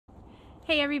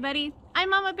Hey everybody,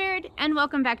 I'm Mama Baird and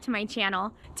welcome back to my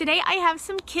channel. Today I have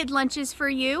some kid lunches for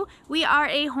you. We are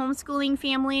a homeschooling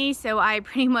family, so I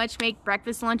pretty much make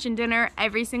breakfast, lunch, and dinner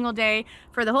every single day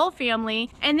for the whole family,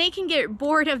 and they can get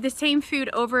bored of the same food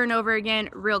over and over again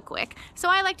real quick. So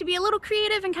I like to be a little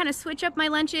creative and kind of switch up my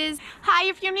lunches. Hi,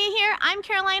 if you're new here, I'm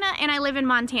Carolina and I live in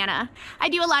Montana. I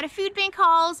do a lot of food bank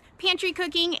hauls, pantry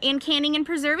cooking, and canning and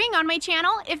preserving on my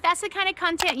channel. If that's the kind of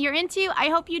content you're into, I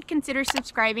hope you'd consider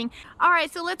subscribing.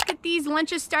 Alright, so let's get these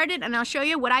lunches started and I'll show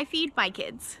you what I feed my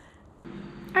kids.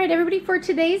 Alright everybody, for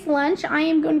today's lunch I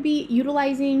am going to be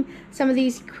utilizing some of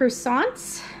these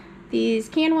croissants. These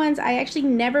canned ones, I actually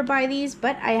never buy these,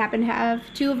 but I happen to have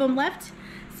 2 of them left.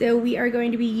 So we are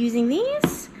going to be using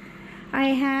these. I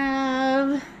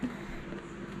have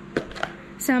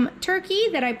some turkey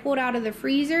that I pulled out of the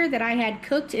freezer that I had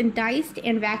cooked and diced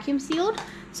and vacuum sealed.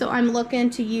 So I'm looking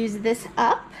to use this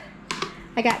up.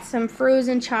 I got some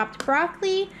frozen chopped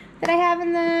broccoli that I have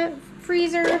in the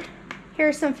freezer.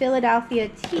 Here's some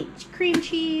Philadelphia cream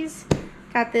cheese.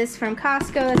 Got this from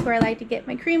Costco. That's where I like to get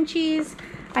my cream cheese.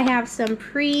 I have some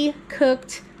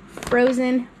pre-cooked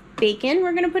frozen bacon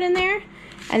we're gonna put in there,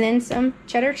 and then some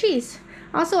cheddar cheese.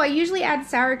 Also, I usually add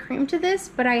sour cream to this,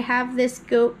 but I have this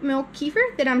goat milk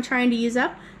kefir that I'm trying to use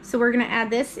up, so we're gonna add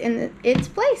this in its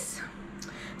place.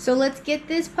 So let's get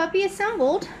this puppy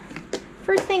assembled.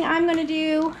 First thing I'm gonna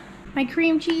do, my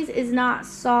cream cheese is not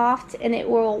soft and it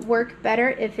will work better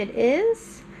if it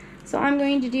is. So I'm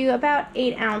going to do about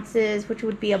 8 ounces, which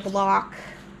would be a block.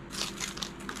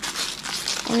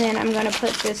 And then I'm gonna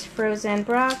put this frozen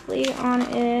broccoli on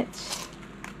it.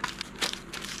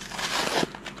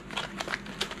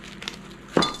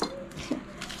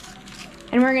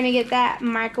 And we're gonna get that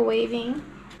microwaving.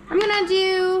 I'm gonna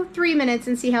do 3 minutes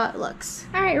and see how it looks.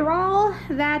 All right, while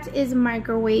that is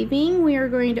microwaving, we are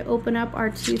going to open up our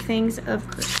 2 things of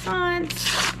croissants.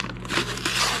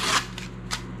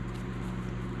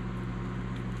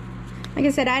 Like I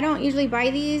said, I don't usually buy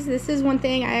these. This is one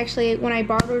thing I actually, when I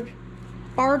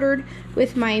bartered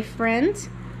with my friend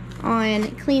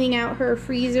on cleaning out her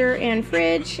freezer and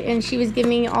fridge, and she was giving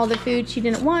me all the food she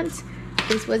didn't want,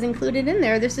 this was included in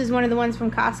there. This is one of the ones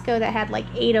from Costco that had like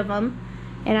 8 of them.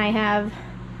 And I have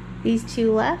these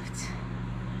 2 left.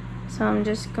 So I'm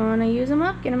just gonna use them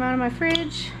up, get them out of my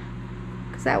fridge.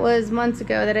 Because that was months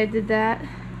ago that I did that.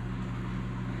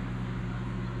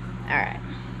 Alright.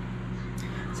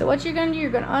 So what you're gonna do,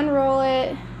 you're gonna unroll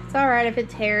it. It's alright if it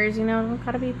tears, you know, it's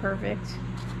gotta be perfect.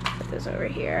 Put this over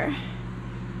here.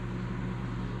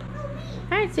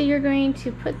 Alright, so you're going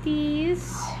to put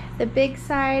these, the big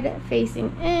side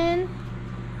facing in.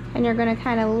 And you're gonna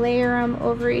kind of layer them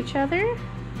over each other.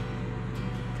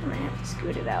 I'm gonna have to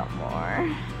scoot it out more.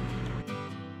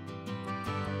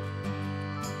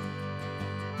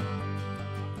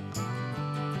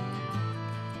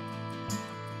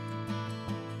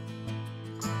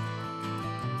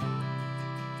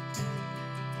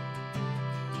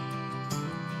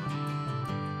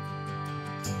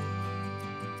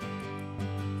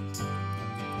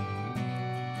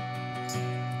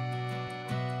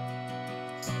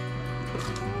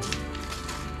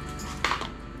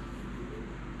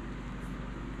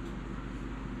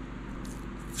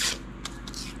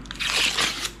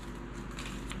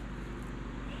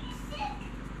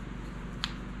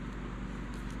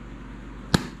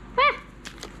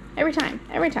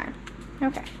 Every time.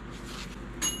 Okay.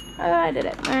 Oh, I did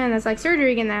it. Man, that's like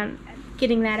surgery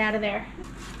getting that out of there.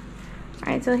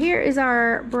 Alright, so here is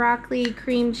our broccoli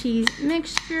cream cheese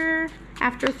mixture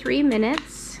after 3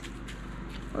 minutes.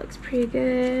 Looks pretty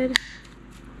good.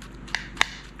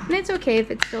 And it's okay if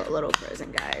it's still a little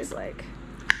frozen, guys. Like,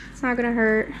 it's not gonna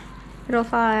hurt. It'll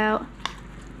thaw out.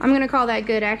 I'm gonna call that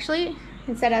good, actually,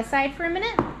 and set it aside for a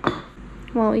minute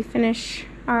while we finish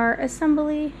our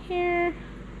assembly here.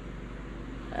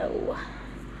 Oh.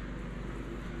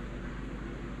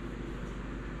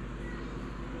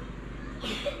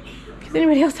 Does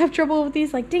anybody else have trouble with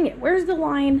these? Like, dang it, where's the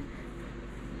line?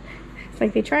 It's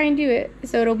like they try and do it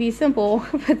so it'll be simple,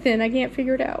 but then I can't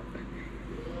figure it out.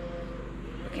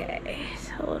 Okay,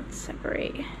 so let's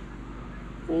separate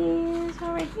these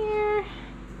over here.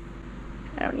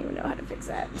 I don't even know how to fix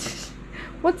that.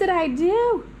 What did I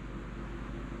do?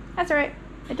 That's alright.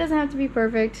 It doesn't have to be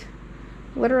perfect.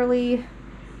 Literally,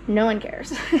 no one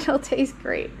cares. It'll taste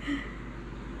great.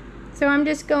 So I'm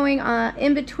just going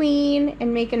in between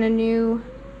and making a new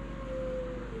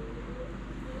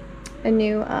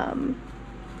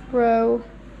row.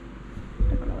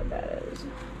 I don't know what that is.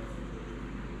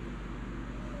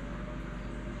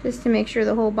 Just to make sure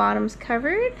the whole bottom's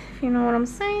covered, if you know what I'm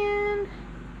saying.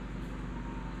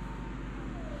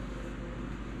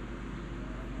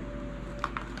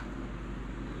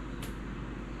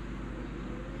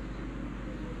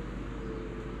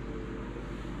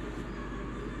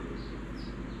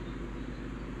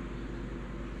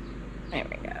 There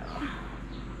we go.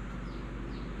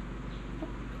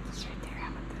 It's right there. How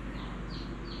about that?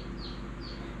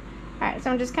 Alright,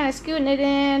 so I'm just kind of scooting it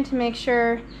in to make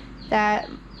sure that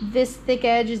this thick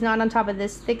edge is not on top of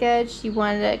this thick edge. You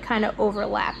want to kind of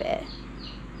overlap it.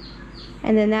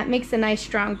 And then that makes a nice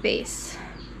strong base.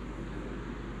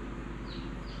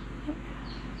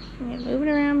 Move it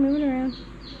around, move it around.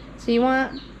 So you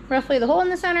want roughly the hole in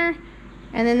the center,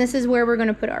 and then this is where we're going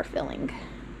to put our filling.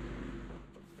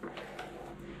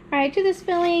 Alright, to this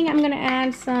filling, I'm going to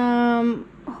add some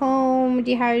home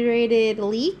dehydrated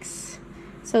leeks.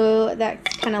 So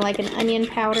that's kind of like an onion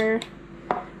powder.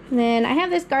 And then I have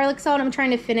this garlic salt I'm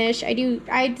trying to finish.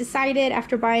 I decided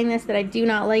after buying this that I do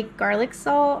not like garlic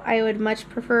salt. I would much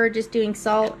prefer just doing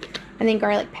salt and then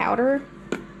garlic powder.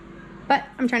 But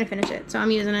I'm trying to finish it, so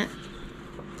I'm using it.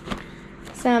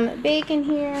 Some bacon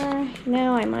here.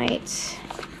 No, I might.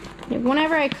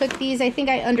 Whenever I cook these, I think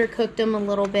I undercooked them a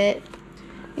little bit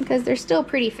because they're still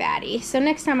pretty fatty. So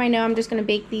next time I know I'm just going to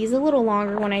bake these a little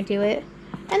longer when I do it.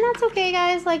 And that's okay,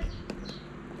 guys. Like,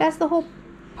 that's the whole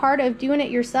part of doing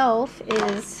it yourself,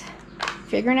 is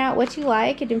figuring out what you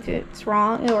like and if it's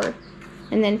wrong,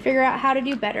 and then figure out how to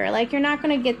do better. Like, you're not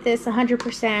going to get this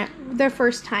 100% the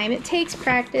first time. It takes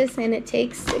practice and it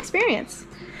takes experience.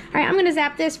 Alright, I'm going to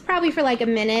zap this probably for like a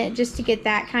minute just to get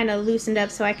that kind of loosened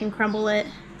up so I can crumble it.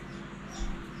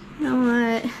 You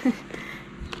know what?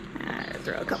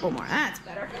 Throw a couple more. That's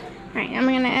better. Alright, I'm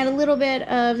going to add a little bit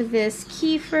of this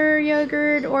kefir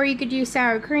yogurt, or you could use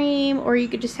sour cream, or you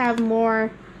could just have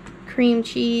more cream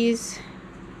cheese.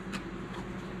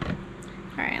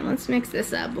 Alright, let's mix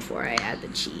this up before I add the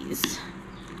cheese.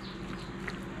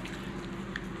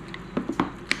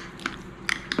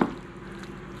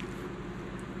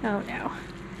 Oh no.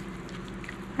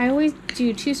 I always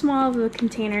do too small of a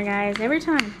container, guys, every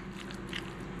time.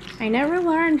 I never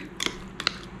learn.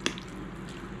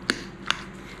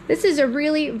 This is a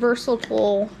really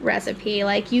versatile recipe.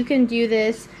 Like, you can do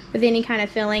this with any kind of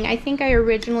filling. I think I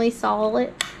originally saw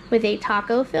it with a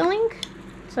taco filling.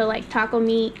 So like taco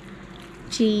meat,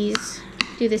 cheese,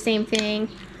 do the same thing.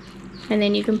 And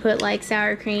then you can put like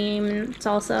sour cream and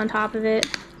salsa on top of it.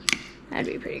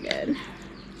 That'd be pretty good.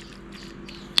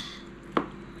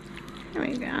 There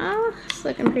we go. It's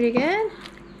looking pretty good.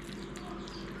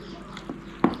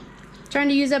 Trying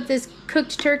to use up this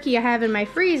cooked turkey I have in my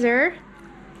freezer,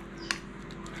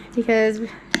 because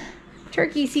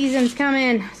turkey season's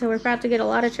coming, so we're about to get a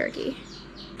lot of turkey.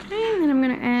 And then I'm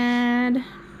gonna add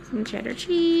some cheddar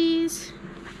cheese.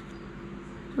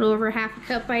 A little over half a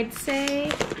cup, I'd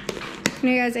say.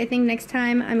 You guys, I think next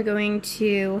time I'm going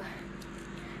to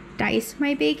dice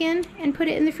my bacon and put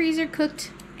it in the freezer,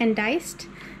 cooked and diced,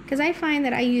 because I find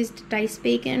that I used diced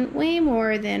bacon way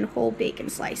more than whole bacon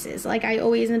slices. Like, I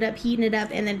always end up heating it up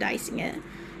and then dicing it.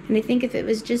 And I think if it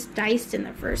was just diced in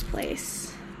the first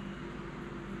place,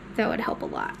 that would help a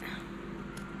lot.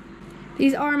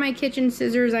 These are my kitchen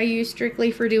scissors I use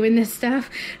strictly for doing this stuff.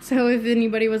 So if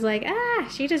anybody was like, ah,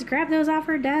 she just grabbed those off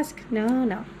her desk. No,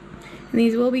 no. And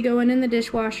these will be going in the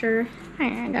dishwasher.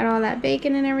 Alright, I got all that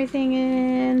bacon and everything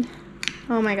in.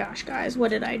 Oh my gosh, guys, what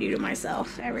did I do to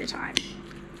myself every time?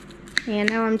 And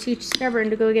now I'm too stubborn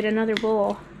to go get another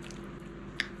bowl.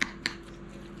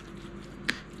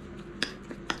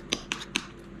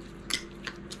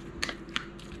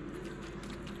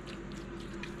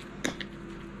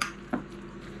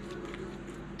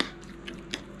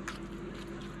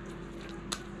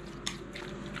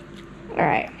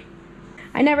 Alright.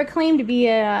 I never claimed to be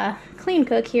a clean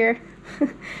cook here.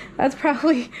 That's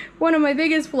probably one of my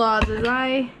biggest flaws, is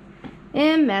I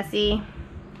am messy.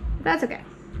 That's okay.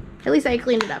 At least I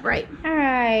cleaned it up right.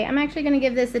 Alright, I'm actually going to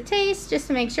give this a taste just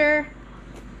to make sure.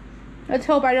 Let's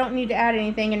hope I don't need to add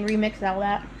anything and remix all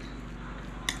that.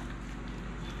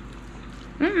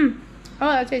 Oh,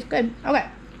 that tastes good. Okay.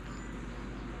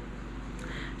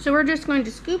 So we're just going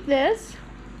to scoop this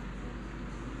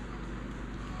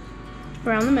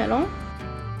around the middle.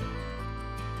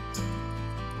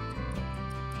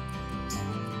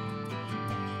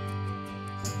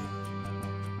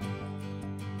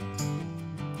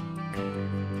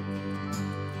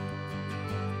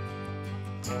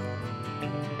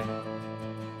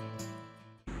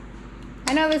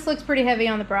 I know this looks pretty heavy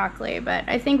on the broccoli, but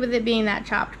I think with it being that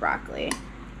chopped broccoli,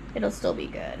 it'll still be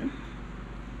good.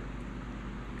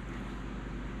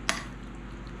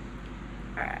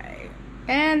 Alright,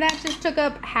 and that just took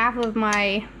up half of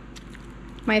my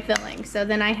filling. So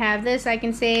then I have this I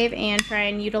can save and try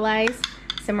and utilize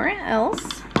somewhere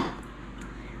else.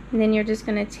 And then you're just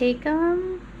gonna take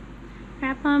them,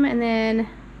 wrap them, and then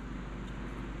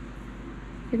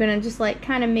you're gonna just like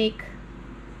kind of make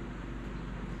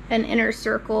an inner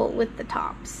circle with the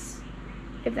tops,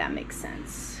 if that makes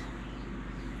sense.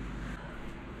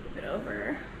 Flip it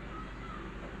over,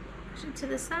 push it to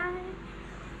the side,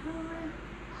 over,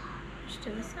 push to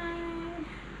the side.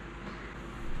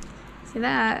 See,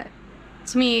 that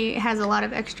to me has a lot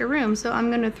of extra room, so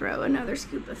I'm gonna throw another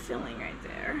scoop of filling right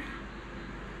there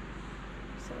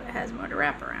so it has more to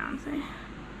wrap around. See?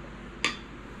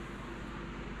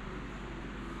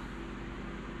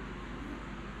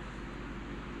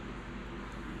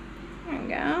 There we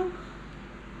go.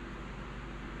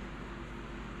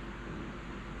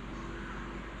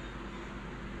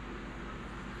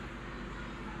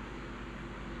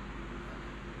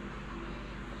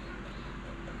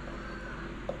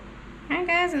 Alright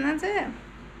guys, and that's it.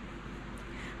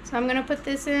 So I'm gonna put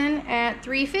this in at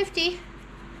 350.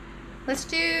 Let's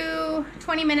do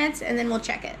 20 minutes and then we'll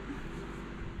check it.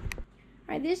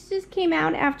 Alright, this just came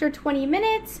out after 20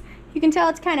 minutes. You can tell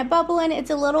it's kind of bubbling.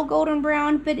 It's a little golden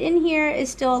brown, but in here is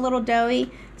still a little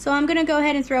doughy. So I'm gonna go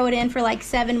ahead and throw it in for like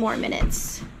 7 more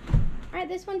minutes. Alright,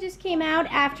 this one just came out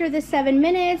after the 7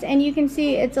 minutes and you can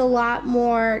see it's a lot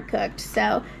more cooked.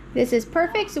 So this is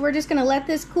perfect. So we're just gonna let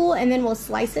this cool and then we'll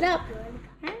slice it up.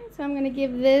 Alright, so I'm gonna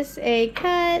give this a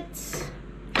cut.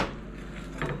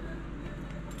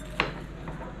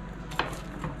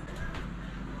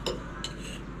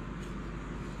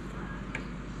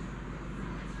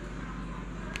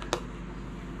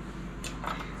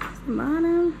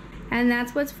 Bottom. And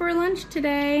that's what's for lunch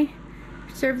today.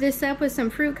 Serve this up with some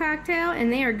fruit cocktail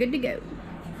and they are good to go.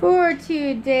 For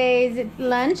today's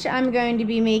lunch, I'm going to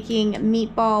be making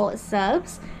meatball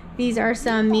subs. These are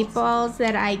some meatballs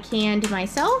that I canned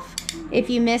myself. If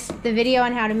you missed the video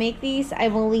on how to make these, I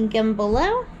will link them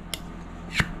below.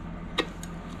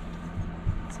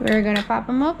 So we're gonna pop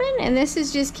them open, and this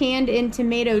is just canned in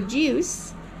tomato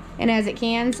juice. And as it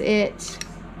cans, it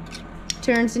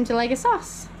turns into like a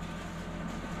sauce.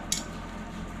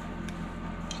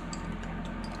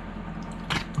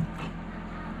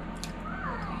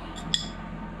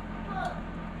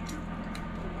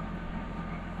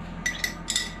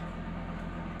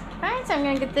 So I'm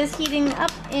gonna get this heating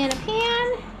up in a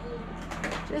pan,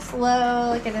 just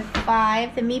low, like at a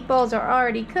 5. The meatballs are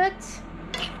already cooked.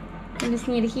 I just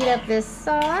need to heat up this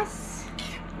sauce.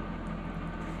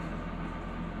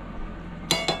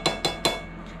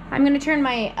 I'm gonna turn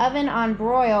my oven on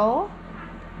broil,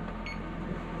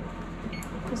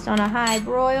 just on a high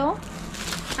broil.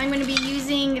 I'm gonna be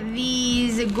using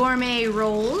these gourmet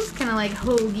rolls, kind of like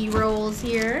hoagie rolls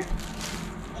here.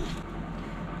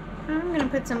 I'm gonna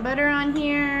put some butter on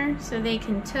here so they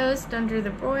can toast under the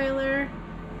broiler.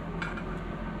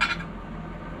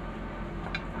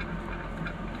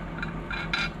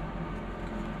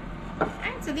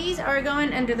 Alright, so these are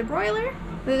going under the broiler.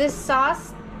 This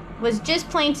sauce was just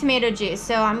plain tomato juice,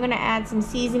 so I'm gonna add some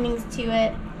seasonings to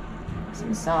it.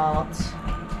 Some salt.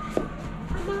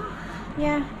 Mama,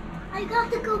 yeah. I got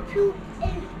to go to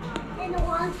in the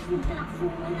washroom bathroom.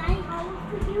 When I holler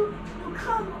for you, you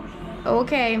come,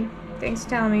 okay? Okay, thanks for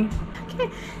telling me. Okay,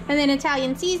 and then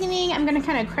Italian seasoning. I'm gonna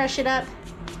kind of crush it up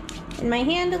in my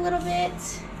hand a little bit.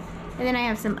 And then I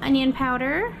have some onion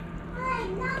powder.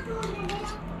 I'm not doing it.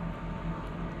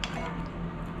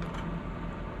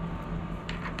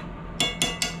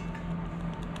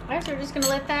 Alright, so we're just gonna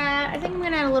let that, I think I'm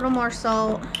gonna add a little more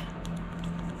salt.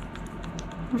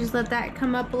 Just let that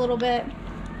come up a little bit.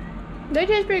 They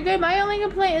taste pretty good. My only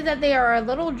complaint is that they are a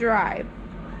little dry.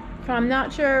 So I'm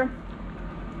not sure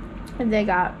if they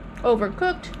got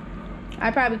overcooked.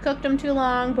 I probably cooked them too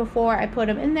long before I put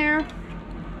them in there.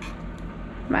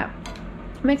 But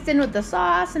mixed in with the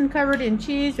sauce and covered in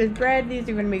cheese with bread, these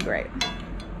are gonna be great.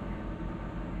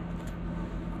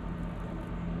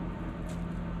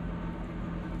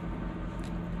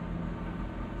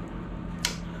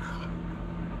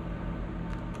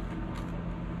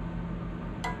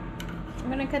 I'm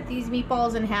gonna cut these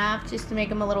meatballs in half just to make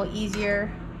them a little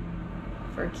easier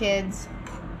for kids.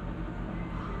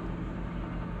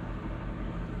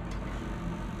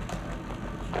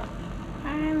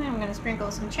 And I'm gonna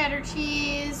sprinkle some cheddar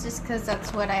cheese just because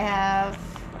that's what I have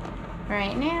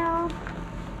right now.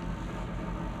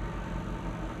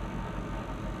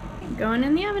 Going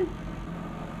in the oven.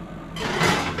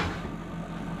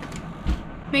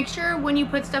 Make sure when you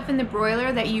put stuff in the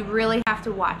broiler that you really have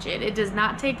to watch it. It does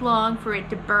not take long for it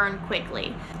to burn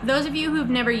quickly. Those of you who've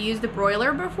never used the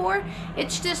broiler before,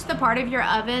 it's just the part of your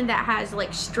oven that has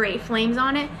like straight flames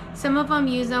on it. Some of them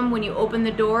use them when you open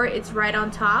the door, it's right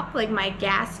on top, like my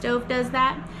gas stove does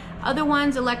that. Other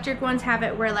ones, electric ones, have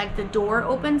it where like the door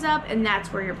opens up and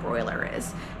that's where your broiler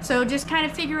is. So just kind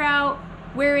of figure out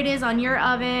where it is on your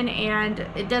oven, and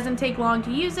it doesn't take long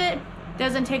to use it,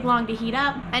 doesn't take long to heat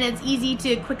up, and it's easy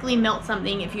to quickly melt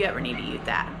something if you ever need to use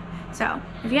that. So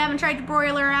if you haven't tried the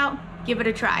broiler out, give it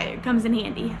a try. It comes in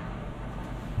handy.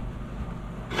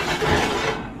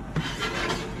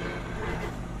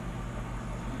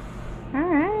 All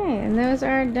right, and those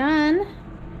are done.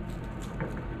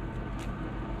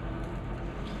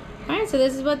 All right, so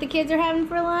this is what the kids are having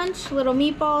for lunch. A little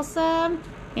meatball sub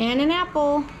and an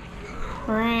apple.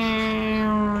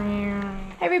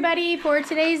 Hey everybody, for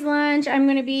today's lunch, I'm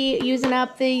gonna be using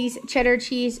up these cheddar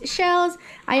cheese shells.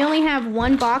 I only have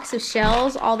one box of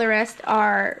shells. All the rest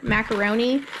are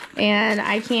macaroni, and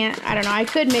I don't know, I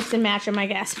could mix and match them, I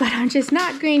guess, but I'm just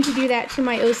not going to do that to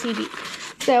my OCD.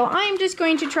 So I'm just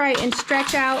going to try and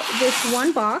stretch out this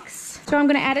one box. So I'm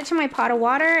gonna add it to my pot of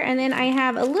water, and then I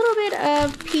have a little bit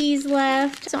of peas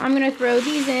left. So I'm gonna throw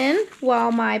these in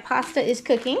while my pasta is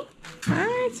cooking. All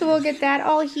right, so we'll get that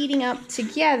all heating up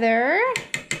together.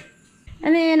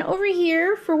 And then over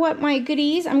here, for what my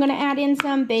goodies, I'm gonna add in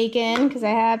some bacon, because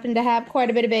I happen to have quite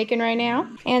a bit of bacon right now.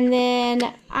 And then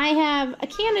I have a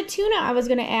can of tuna I was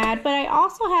gonna add, but I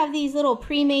also have these little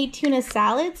pre-made tuna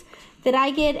salads that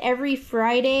I get every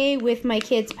Friday with my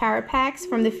kids' Power Packs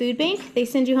from the food bank. They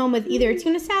send you home with either a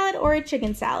tuna salad or a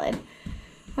chicken salad.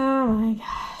 Oh my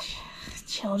gosh,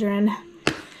 children.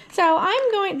 So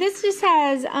this just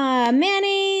has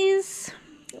mayonnaise.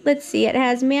 Let's see, it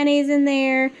has mayonnaise in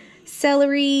there,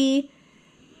 celery,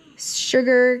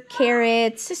 sugar,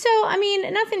 carrots. So, I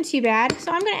mean, nothing too bad.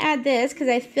 So I'm gonna add this because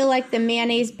I feel like the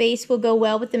mayonnaise base will go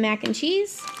well with the mac and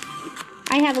cheese.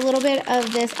 I have a little bit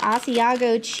of this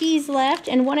Asiago cheese left,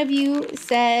 and one of you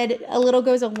said a little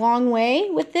goes a long way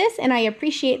with this, and I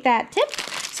appreciate that tip.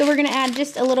 So we're gonna add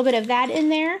just a little bit of that in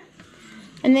there.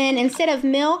 And then instead of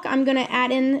milk, I'm gonna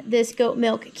add in this goat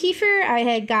milk kefir. I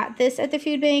had got this at the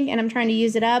food bank, and I'm trying to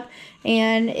use it up,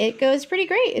 and it goes pretty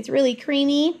great. It's really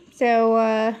creamy,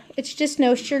 so it's just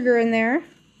no sugar in there.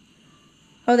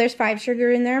 Oh, there's 5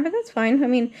 sugar in there, but that's fine. I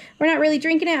mean, we're not really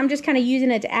drinking it. I'm just kind of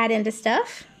using it to add into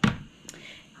stuff.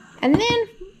 And then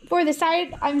for the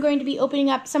side, I'm going to be opening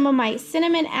up some of my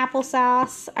cinnamon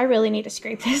applesauce. I really need to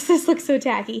scrape this. This looks so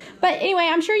tacky. But anyway,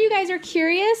 I'm sure you guys are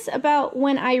curious about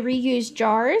when I reuse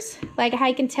jars. Like,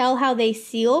 I can tell how they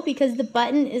seal because the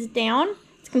button is down.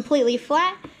 It's completely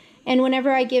flat. And whenever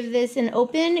I give this an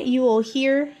open, you will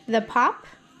hear the pop.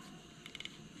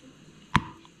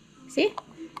 See?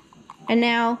 And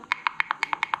now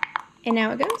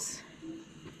it goes.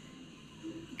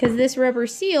 Because this rubber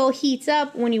seal heats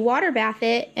up when you water bath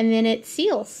it, and then it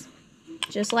seals,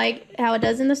 just like how it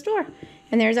does in the store.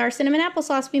 And there's our cinnamon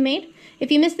applesauce we made.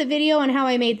 If you missed the video on how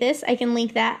I made this, I can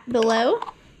link that below.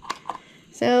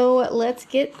 So let's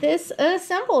get this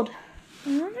assembled.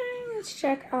 All right, let's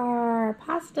check our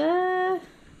pasta.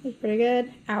 It's pretty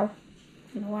good. Ow. I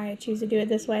don't know why I choose to do it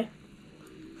this way.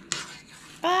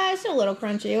 It's still a little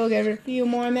crunchy. We'll give it a few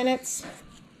more minutes.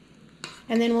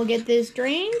 And then we'll get this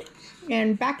drained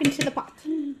and back into the pot.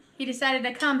 He decided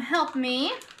to come help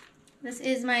me. This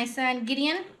is my son,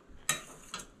 Gideon.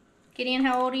 Gideon,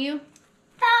 how old are you?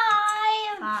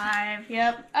 5. 5,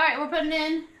 yep. All right, we're putting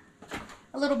in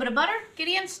a little bit of butter.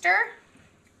 Gideon, stir.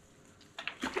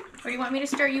 Or do you want me to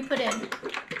stir? You put in.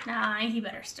 Nah, you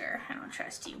better stir. I don't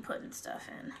trust you putting stuff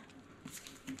in.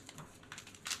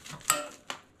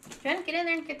 Good, get in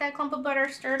there, get that clump of butter,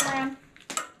 stir it around.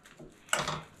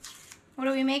 What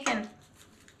are we making?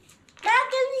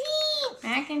 Mac and cheese.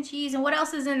 Mac and cheese. And what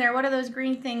else is in there? What are those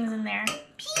green things in there?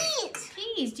 Peas.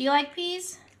 Peas. Do you like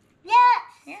peas? Yes.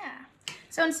 Yeah.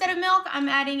 So instead of milk, I'm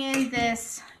adding in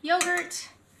this yogurt.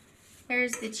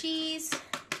 There's the cheese.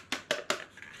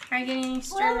 Try getting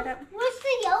stirred it up. What's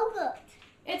the yogurt?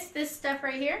 It's this stuff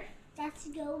right here. That's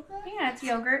yogurt? Yeah, it's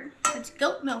yogurt. It's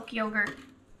goat milk yogurt.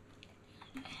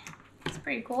 It's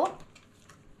pretty cool.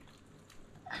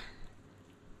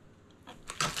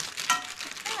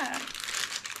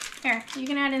 Here, you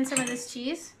can add in some of this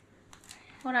cheese.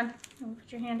 Hold on,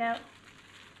 put your hand out.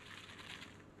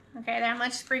 Okay, that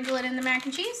much. Sprinkle it in the mac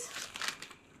and cheese.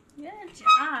 Good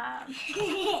job.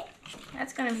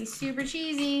 That's gonna be super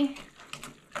cheesy.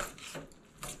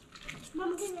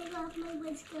 Mom, can I love my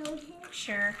wood skeleton?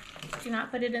 Sure. Do not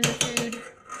put it in the food.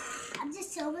 I'm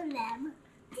just showing them.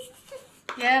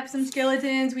 Yep, some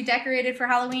skeletons. We decorated for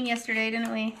Halloween yesterday,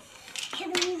 didn't we?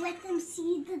 Can we let them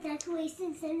see the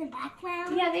decorations in the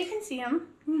background? Yeah, they can see them.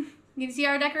 You can see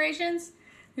our decorations?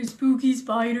 There's spooky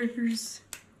spiders.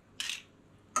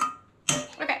 Okay.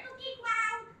 Spooky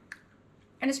clown.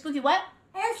 And a spooky what?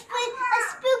 And a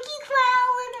spooky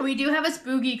clown. We do have a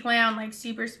spooky clown, like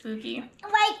super spooky.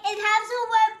 Like, it has a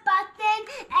red button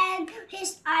and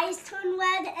his eyes turn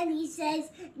red, and he says,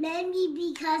 "Maybe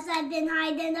because I've been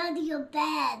hiding under your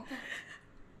bed."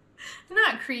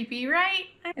 Not creepy, right?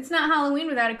 It's not Halloween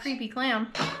without a creepy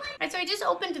clam. All right, so I just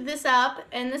opened this up,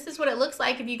 and this is what it looks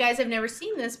like if you guys have never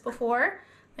seen this before.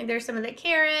 Like, there's some of the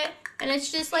carrot, and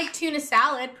it's just like tuna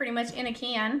salad, pretty much in a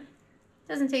can.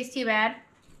 Doesn't taste too bad.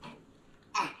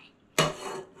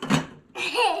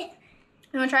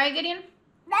 You wanna try it, Gideon?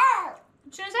 No.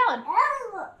 Tuna salad.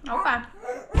 No. Okay.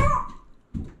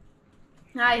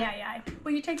 Aye.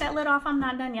 Will you take that lid off? I'm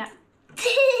not done yet.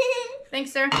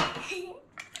 Thanks, sir.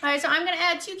 All right, so I'm gonna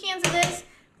add 2 cans of this.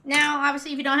 Now,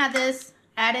 obviously, if you don't have this,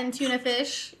 add in tuna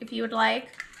fish if you would like,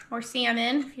 or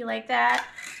salmon if you like that.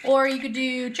 Or you could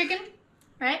do chicken,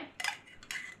 right?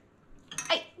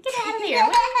 Hey, get out of here.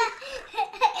 All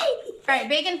right,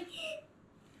 bacon.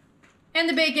 And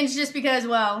the bacon's just because,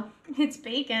 well, it's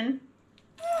bacon.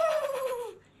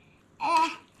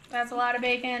 That's a lot of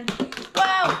bacon.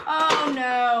 Whoa! Oh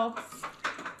no.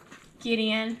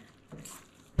 Gideon.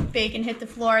 Bacon hit the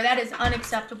floor. That is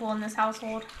unacceptable in this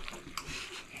household.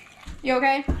 You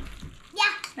okay?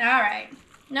 Yeah. All right.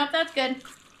 Nope, that's good.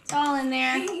 It's all in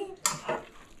there.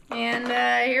 And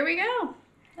here we go.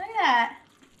 Look at that.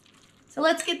 So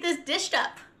let's get this dished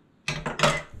up.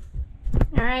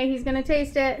 All right, he's gonna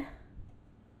taste it.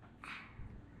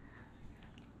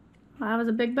 Well, that was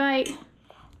a big bite.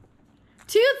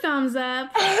 2 thumbs up.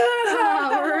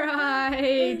 All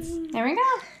right. There we go.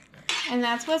 And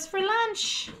that's what's for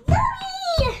lunch.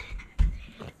 Yummy!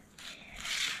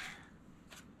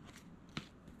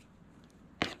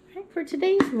 For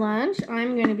today's lunch,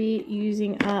 I'm going to be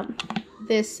using up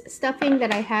this stuffing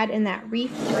that I had in that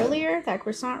wreath earlier, that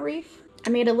croissant wreath. I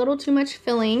made a little too much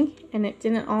filling and it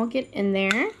didn't all get in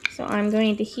there. So I'm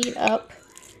going to heat up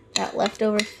that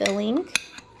leftover filling.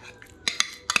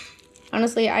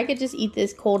 Honestly, I could just eat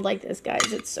this cold like this,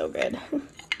 guys. It's so good.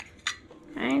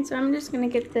 Alright, so I'm just going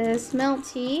to get this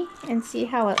melty and see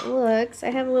how it looks.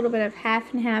 I have a little bit of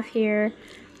half and half here.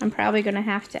 I'm probably going to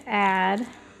have to add,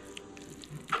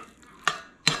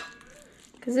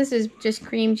 because this is just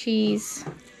cream cheese,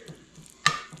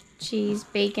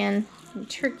 bacon, and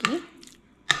turkey.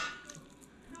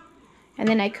 And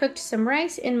then I cooked some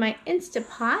rice in my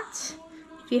Instapot.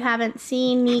 If you haven't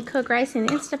seen me cook rice in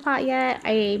the Instapot yet,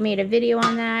 I made a video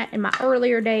on that in my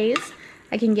earlier days.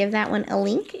 I can give that one a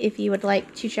link if you would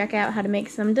like to check out how to make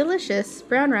some delicious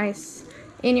brown rice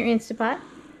in your Instapot.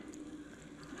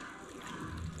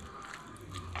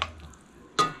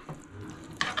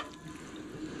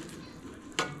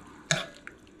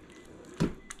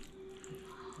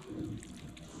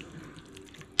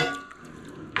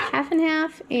 Half and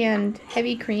half and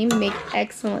heavy cream make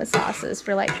excellent sauces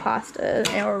for like pasta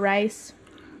or rice.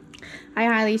 I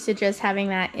highly suggest having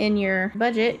that in your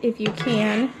budget if you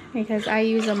can, because I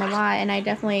use them a lot and I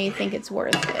definitely think it's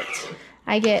worth it.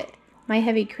 I get my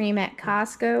heavy cream at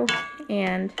Costco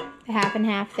and the half and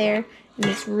half there, and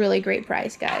it's really great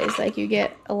price, guys. Like, you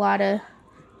get a lot of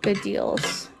good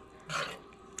deals.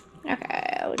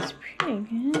 Okay, that looks pretty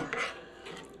good.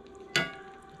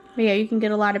 But yeah, you can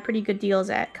get a lot of pretty good deals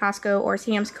at Costco or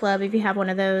Sam's Club if you have one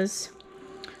of those.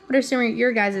 What are some of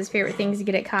your guys' favorite things to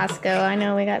get at Costco? I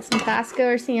know we got some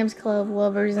Costco or Sam's Club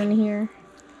lovers in here.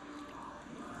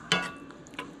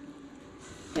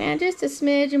 And just a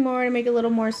smidge more to make a little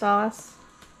more sauce.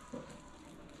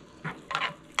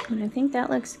 And I think that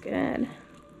looks good.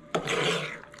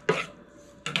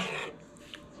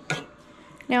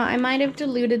 Now, I might have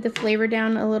diluted the flavor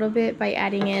down a little bit by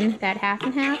adding in that half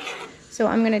and half. So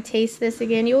I'm going to taste this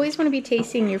again. You always want to be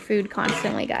tasting your food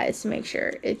constantly, guys, to make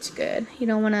sure it's good. You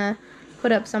don't want to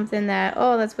put up something that,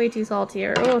 oh, that's way too salty,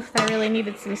 or, oh, if that really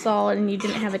needed some salt and you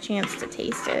didn't have a chance to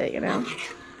taste it, you know.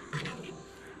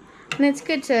 And it's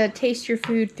good to taste your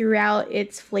food throughout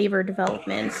its flavor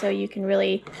development, so you can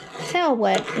really tell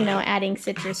what, you know, adding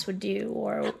citrus would do,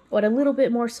 or what a little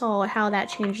bit more salt, how that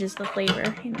changes the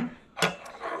flavor, you know.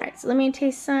 Alright, so let me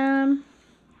taste some.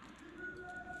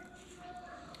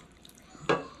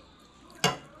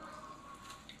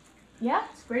 Yeah,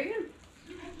 it's pretty good.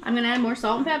 I'm gonna add more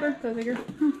salt and pepper. Go figure.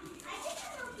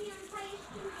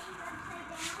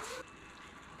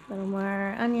 A little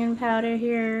more onion powder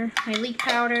here. My leek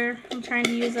powder I'm trying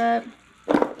to use up.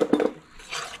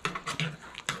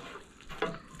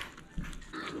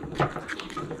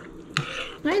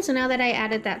 Alright, so now that I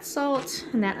added that salt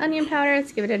and that onion powder,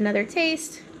 let's give it another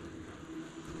taste.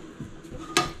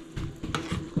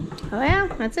 Oh yeah,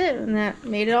 that's it. And that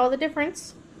made it all the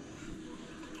difference.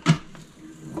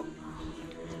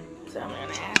 So I'm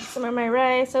going to add some of my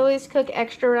rice. I always cook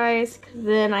extra rice,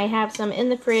 then I have some in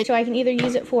the fridge, so I can either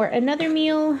use it for another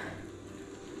meal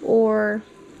or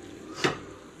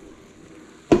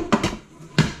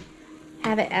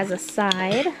have it as a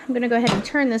side. I'm gonna go ahead and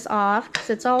turn this off because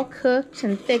it's all cooked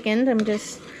and thickened. I'm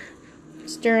just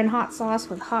stirring hot sauce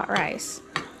with hot rice.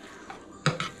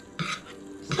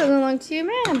 This doesn't look too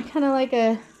bad. Kind of like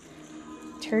a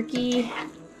turkey,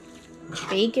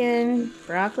 bacon,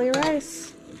 broccoli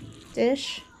rice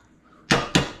dish.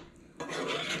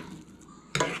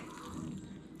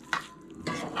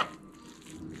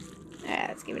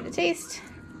 Let's give it a taste.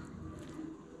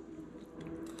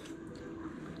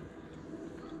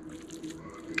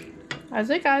 How's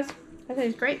it, guys? That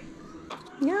tastes great.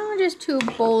 Yeah, just 2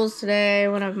 bowls today.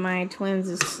 One of my twins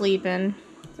is sleeping,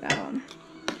 so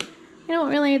they don't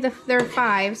really. They're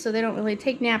 5, so they don't really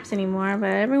take naps anymore. But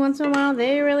every once in a while,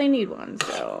 they really need one,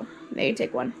 so they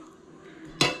take one.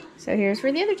 So here's for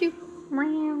the other 2.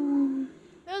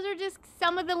 Those are just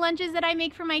some of the lunches that I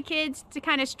make for my kids to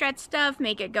kind of stretch stuff,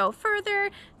 make it go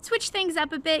further, switch things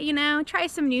up a bit, you know, try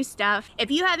some new stuff. If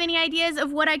you have any ideas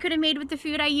of what I could have made with the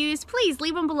food I used, please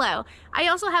leave them below. I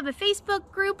also have a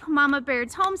Facebook group, Mama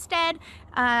Baird's Homestead.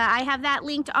 I have that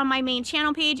linked on my main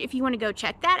channel page if you want to go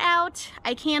check that out.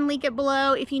 I can link it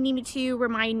below if you need me to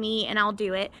remind me, and I'll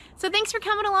do it. So thanks for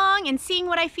coming along and seeing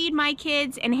what I feed my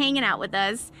kids and hanging out with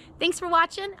us. Thanks for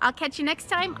watching. I'll catch you next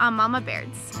time on Mama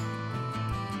Baird's.